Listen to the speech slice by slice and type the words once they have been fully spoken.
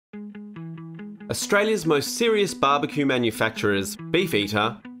Australia's most serious barbecue manufacturers,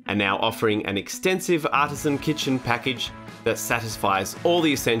 Beefeater, are now offering an extensive artisan kitchen package that satisfies all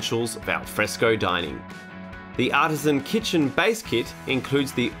the essentials of alfresco dining. The Artisan Kitchen Base Kit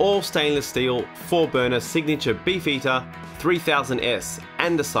includes the all stainless steel 4-burner signature Beefeater 3000S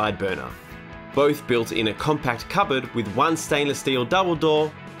and a side burner, both built in a compact cupboard with one stainless steel double door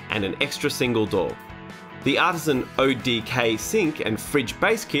and an extra single door. The Artisan ODK sink and fridge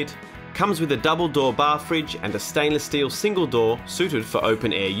base kit comes with a double door bar fridge and a stainless steel single door suited for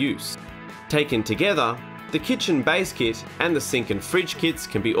open air use. Taken together, the kitchen base kit and the sink and fridge kits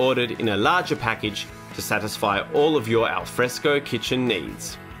can be ordered in a larger package to satisfy all of your alfresco kitchen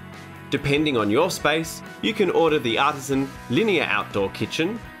needs. Depending on your space, you can order the Artisan Linear Outdoor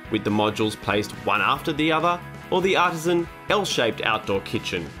Kitchen with the modules placed one after the other, or the Artisan L-shaped outdoor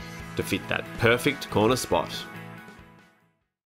kitchen to fit that perfect corner spot.